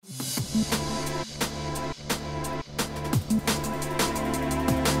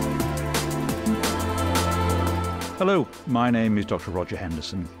Hello, my name is Dr. Roger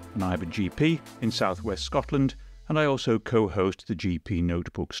Henderson, and I'm a GP in southwest Scotland, and I also co-host the GP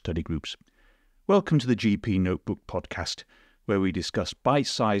Notebook study groups. Welcome to the GP Notebook podcast, where we discuss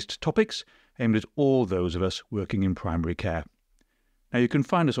bite-sized topics aimed at all those of us working in primary care. Now, you can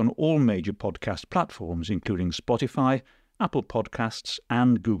find us on all major podcast platforms, including Spotify, Apple Podcasts,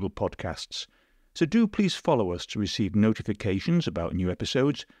 and Google Podcasts. So do please follow us to receive notifications about new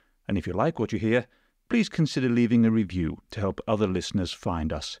episodes, and if you like what you hear, please consider leaving a review to help other listeners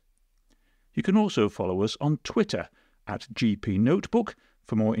find us. You can also follow us on Twitter at GPnotebook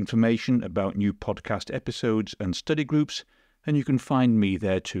for more information about new podcast episodes and study groups, and you can find me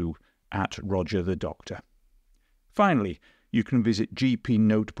there too at Roger the Doctor. Finally, you can visit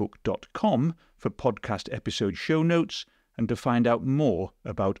GPnotebook.com for podcast episode show notes and to find out more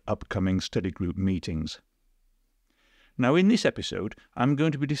about upcoming study group meetings. Now, in this episode, I'm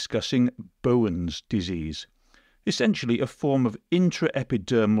going to be discussing Bowen's disease, essentially a form of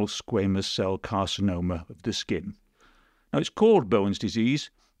intra-epidermal squamous cell carcinoma of the skin. Now, it's called Bowen's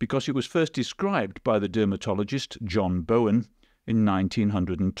disease because it was first described by the dermatologist John Bowen in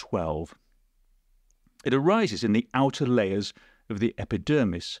 1912. It arises in the outer layers of the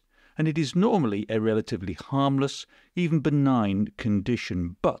epidermis, and it is normally a relatively harmless, even benign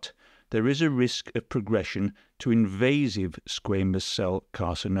condition, but there is a risk of progression to invasive squamous cell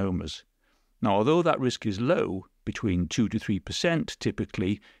carcinomas. Now, although that risk is low, between 2 to 3%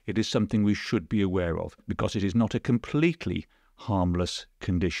 typically, it is something we should be aware of because it is not a completely harmless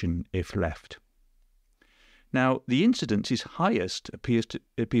condition if left. Now, the incidence appears to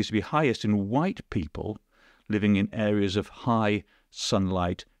be highest in white people living in areas of high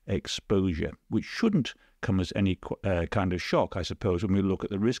sunlight exposure, which shouldn't come as any kind of shock, I suppose, when we look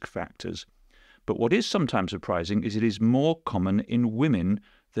at the risk factors. But what is sometimes surprising is it is more common in women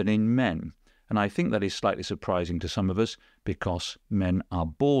than in men. And I think that is slightly surprising to some of us because men are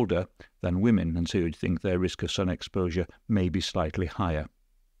balder than women, and so you'd think their risk of sun exposure may be slightly higher.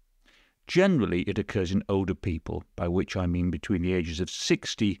 Generally, it occurs in older people, by which I mean between the ages of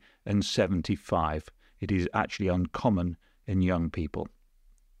 60 and 75. It is actually uncommon in young people.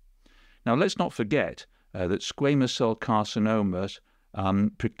 Now, let's not forget that squamous cell carcinomas,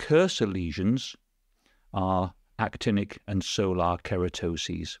 precursor lesions, are actinic and solar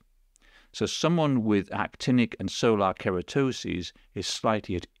keratoses. So someone with actinic and solar keratoses is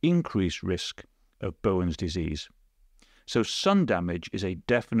slightly at increased risk of Bowen's disease. So sun damage is a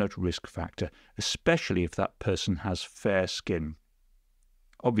definite risk factor, especially if that person has fair skin.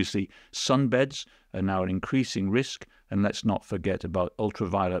 Obviously, sunbeds are now an increasing risk, and let's not forget about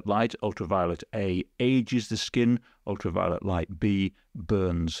ultraviolet light. Ultraviolet A ages the skin, ultraviolet light B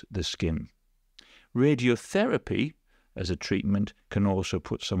burns the skin. Radiotherapy as a treatment can also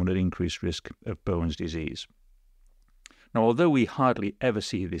put someone at increased risk of Bowen's disease. Now, although we hardly ever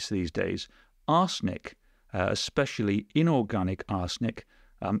see this these days, arsenic, especially inorganic arsenic,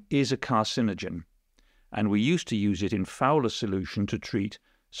 is a carcinogen, and we used to use it in Fowler solution to treat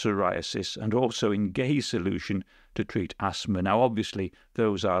psoriasis and also in Gay solution to treat asthma. Now, obviously,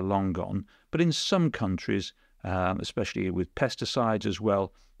 those are long gone, but in some countries, especially with pesticides as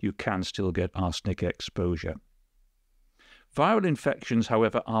well, you can still get arsenic exposure. Viral infections,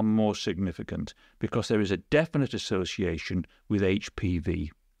 however, are more significant because there is a definite association with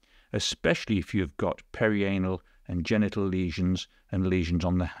HPV, especially if you've got perianal and genital lesions and lesions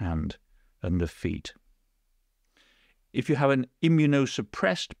on the hand and the feet. If you have an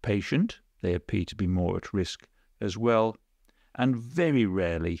immunosuppressed patient, they appear to be more at risk as well, and very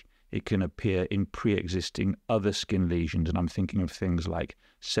rarely it can appear in pre-existing other skin lesions, and I'm thinking of things like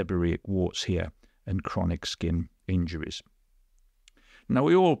seborrheic warts here and chronic skin injuries. Now,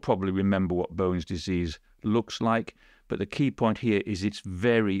 we all probably remember what Bowen's disease looks like, but the key point here is it's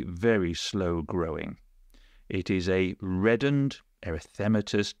very, very slow growing. It is a reddened,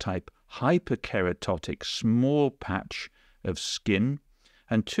 erythematous type hyperkeratotic small patch of skin,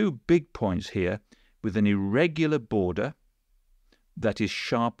 and two big points here with an irregular border that is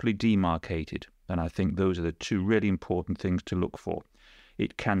sharply demarcated. And I think those are the two really important things to look for.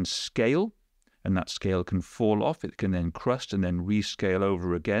 It can scale, and that scale can fall off. It can then crust and then rescale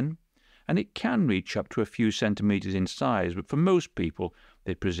over again. And it can reach up to a few centimetres in size, but for most people,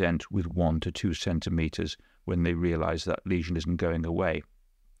 they present with 1 to 2 centimetres when they realise that lesion isn't going away.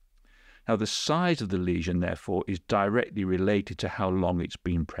 Now, the size of the lesion, therefore, is directly related to how long it's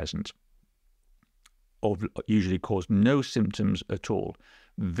been present, or usually cause no symptoms at all.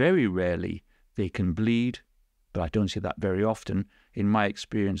 Very rarely they can bleed, but I don't see that very often, in my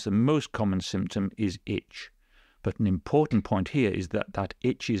experience, the most common symptom is itch. But an important point here is that that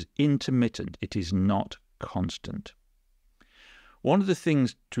itch is intermittent. It is not constant. One of the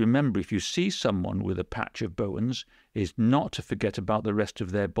things to remember if you see someone with a patch of Bowen's is not to forget about the rest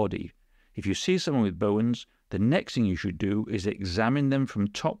of their body. If you see someone with Bowen's, the next thing you should do is examine them from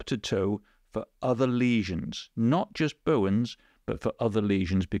top to toe for other lesions, not just Bowen's, but for other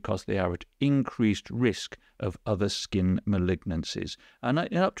lesions, because they are at increased risk of other skin malignancies. And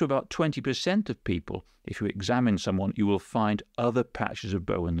up to about 20% of people, if you examine someone, you will find other patches of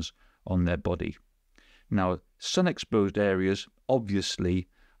Bowen's on their body. Now, sun-exposed areas obviously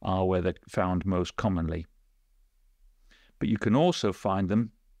are where they're found most commonly. But you can also find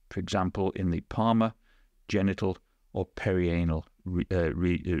them, for example, in the palmar, genital, or perianal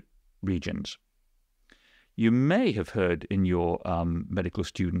regions. You may have heard in your medical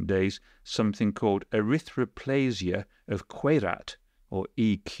student days something called erythroplasia of Queyrat, or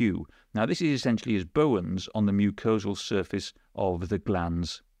EQ. Now, this is essentially as Bowen's on the mucosal surface of the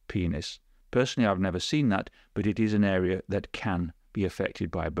glans penis. Personally, I've never seen that, but it is an area that can be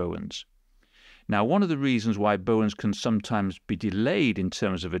affected by Bowen's. Now, one of the reasons why Bowen's can sometimes be delayed in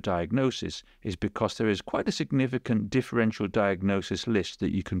terms of a diagnosis is because there is quite a significant differential diagnosis list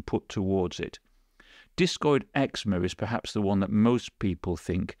that you can put towards it. Discoid eczema is perhaps the one that most people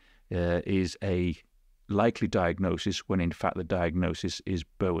think is a likely diagnosis, when in fact the diagnosis is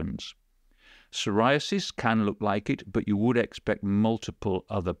Bowen's. Psoriasis can look like it, but you would expect multiple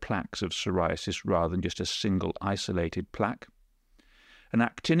other plaques of psoriasis rather than just a single isolated plaque. An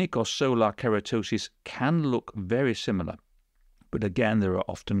actinic or solar keratosis can look very similar, but again there are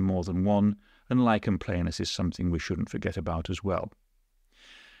often more than one, and lichen planus is something we shouldn't forget about as well.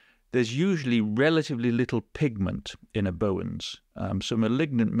 There's usually relatively little pigment in a Bowen's, so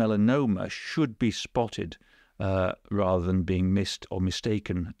malignant melanoma should be spotted rather than being missed or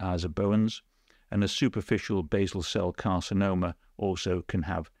mistaken as a Bowen's, and a superficial basal cell carcinoma also can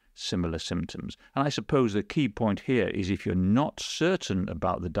have similar symptoms. And I suppose the key point here is if you're not certain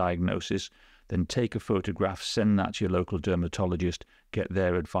about the diagnosis, then take a photograph, send that to your local dermatologist, get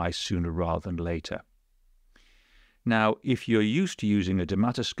their advice sooner rather than later. Now, if you're used to using a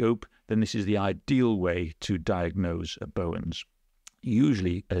dermatoscope, then this is the ideal way to diagnose a Bowen's.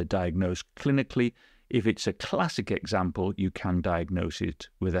 Usually diagnosed clinically. If it's a classic example, you can diagnose it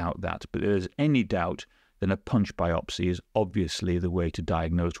without that. But if there's any doubt, then a punch biopsy is obviously the way to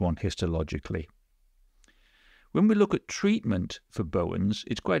diagnose one histologically. When we look at treatment for Bowen's,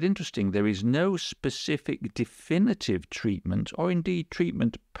 it's quite interesting. There is no specific definitive treatment or indeed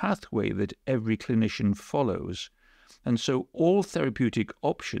treatment pathway that every clinician follows. And so all therapeutic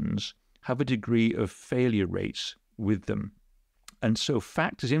options have a degree of failure rates with them. And so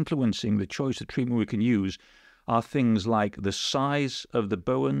factors influencing the choice of treatment we can use are things like the size of the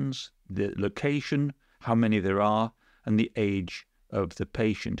Bowen's, the location, how many there are, and the age of the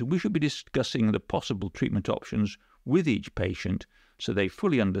patient. And we should be discussing the possible treatment options with each patient so they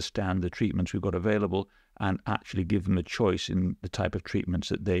fully understand the treatments we've got available and actually give them a choice in the type of treatments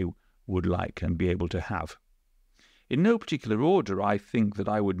that they would like and be able to have. In no particular order, I think that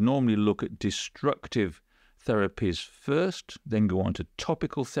I would normally look at destructive therapies first, then go on to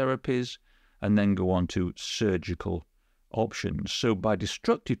topical therapies, and then go on to surgical options. So by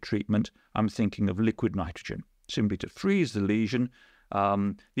destructive treatment, I'm thinking of liquid nitrogen, simply to freeze the lesion.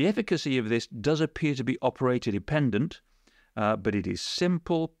 The efficacy of this does appear to be operator dependent, but it is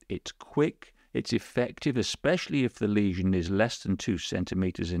simple, it's quick, it's effective, especially if the lesion is less than 2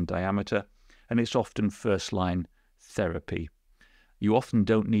 centimeters in diameter, and it's often first-line therapy. You often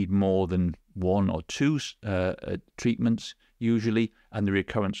don't need more than 1 or 2 treatments usually, and the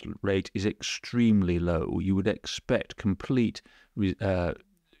recurrence rate is extremely low. You would expect complete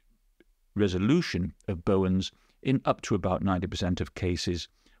resolution of Bowen's in up to about 90% of cases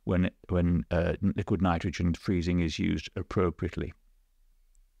when liquid nitrogen freezing is used appropriately.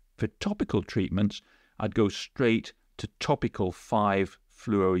 For topical treatments, I'd go straight to topical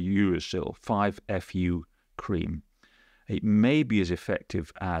 5-fluorouracil, 5-FU cream. It may be as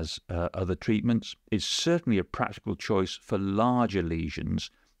effective as other treatments. It's certainly a practical choice for larger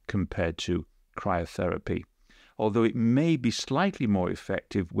lesions compared to cryotherapy, although it may be slightly more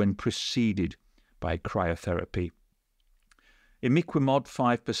effective when preceded by cryotherapy. Imiquimod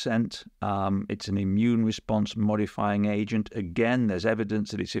 5%, it's an immune response modifying agent. Again, there's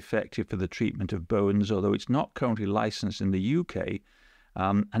evidence that it's effective for the treatment of Bowen's, although it's not currently licensed in the UK.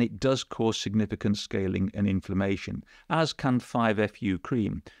 And it does cause significant scaling and inflammation, as can 5-FU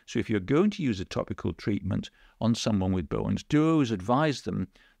cream. So if you're going to use a topical treatment on someone with Bowen's, do always advise them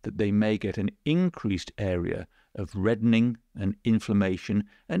that they may get an increased area of reddening and inflammation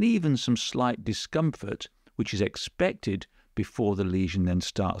and even some slight discomfort, which is expected before the lesion then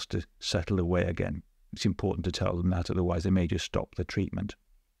starts to settle away again. It's important to tell them that, otherwise they may just stop the treatment.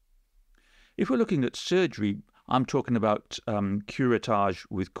 If we're looking at surgery, I'm talking about curettage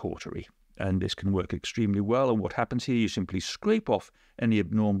with cautery, and this can work extremely well. And what happens here, you simply scrape off any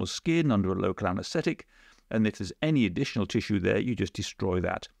abnormal skin under a local anaesthetic, and if there's any additional tissue there, you just destroy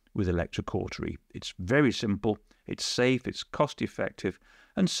that with electrocautery. It's very simple, it's safe, it's cost-effective,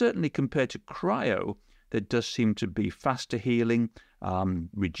 and certainly compared to cryo, there does seem to be faster healing,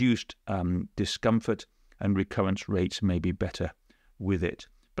 reduced discomfort, and recurrence rates may be better with it.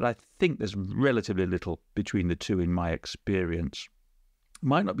 But I think there's relatively little between the two in my experience.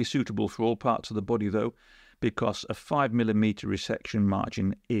 Might not be suitable for all parts of the body though, because a 5mm resection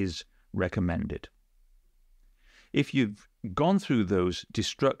margin is recommended. If you've gone through those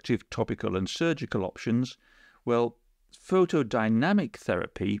destructive topical and surgical options, well, photodynamic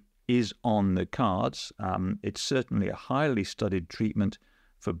therapy is on the cards. It's certainly a highly studied treatment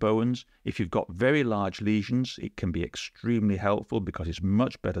for Bowen's. If you've got very large lesions, it can be extremely helpful because it's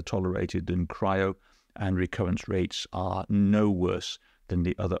much better tolerated than cryo, and recurrence rates are no worse than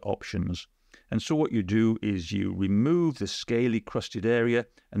the other options. And so what you do is you remove the scaly crusted area,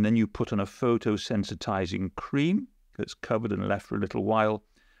 and then you put on a photosensitizing cream that's covered and left for a little while,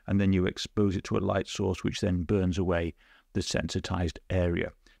 and then you expose it to a light source which then burns away the sensitized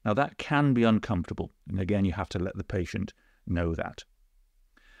area. Now that can be uncomfortable, and again you have to let the patient know that.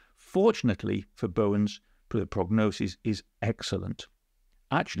 Fortunately for Bowen's, the prognosis is excellent.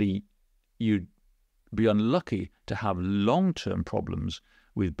 Actually, you'd be unlucky to have long-term problems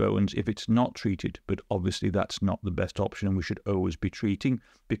with Bowen's if it's not treated, but obviously that's not the best option, and we should always be treating,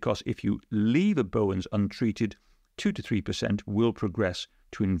 because if you leave a Bowen's untreated, 2 to 3% will progress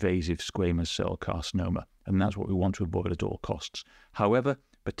to invasive squamous cell carcinoma, and that's what we want to avoid at all costs. However,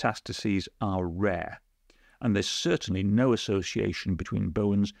 metastases are rare, and there's certainly no association between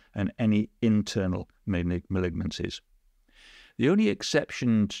Bowen's and any internal malignancies. The only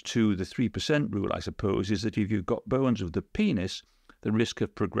exception to the 3% rule, I suppose, is that if you've got Bowen's of the penis, the risk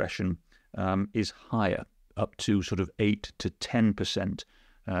of progression is higher, up to sort of 8 to 10%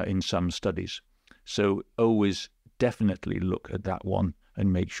 in some studies. So always definitely look at that one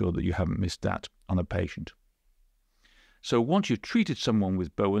and make sure that you haven't missed that on a patient. So once you've treated someone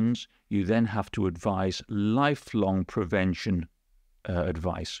with Bowen's, you then have to advise lifelong prevention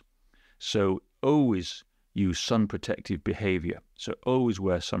advice. So always use sun protective behavior. So always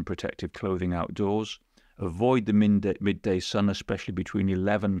wear sun protective clothing outdoors. Avoid the midday sun, especially between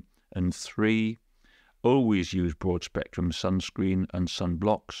 11 and 3. Always use broad spectrum sunscreen and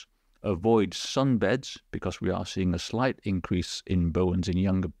sunblocks. Avoid sunbeds, because we are seeing a slight increase in Bowen's in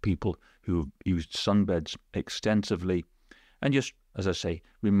younger people who've used sunbeds extensively. And just, as I say,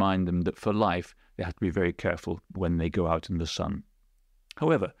 remind them that for life, they have to be very careful when they go out in the sun.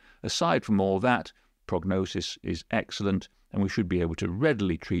 However, aside from all that, prognosis is excellent, and we should be able to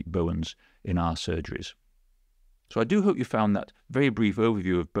readily treat Bowen's in our surgeries. So I do hope you found that very brief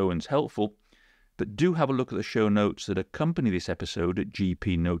overview of Bowen's helpful, but do have a look at the show notes that accompany this episode at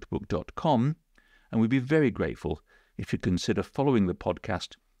GPnotebook.com, and we'd be very grateful if you consider following the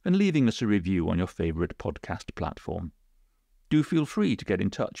podcast and leaving us a review on your favourite podcast platform. Do feel free to get in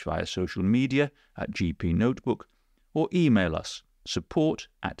touch via social media at GPnotebook, or email us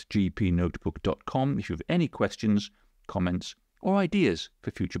support@GPnotebook.com if you have any questions, comments, or ideas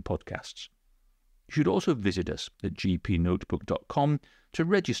for future podcasts. You should also visit us at GPnotebook.com to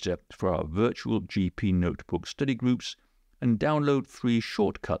register for our virtual GP Notebook study groups and download free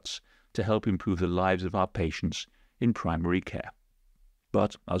shortcuts to help improve the lives of our patients in primary care.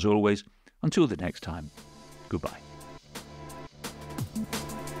 But, as always, until the next time, goodbye.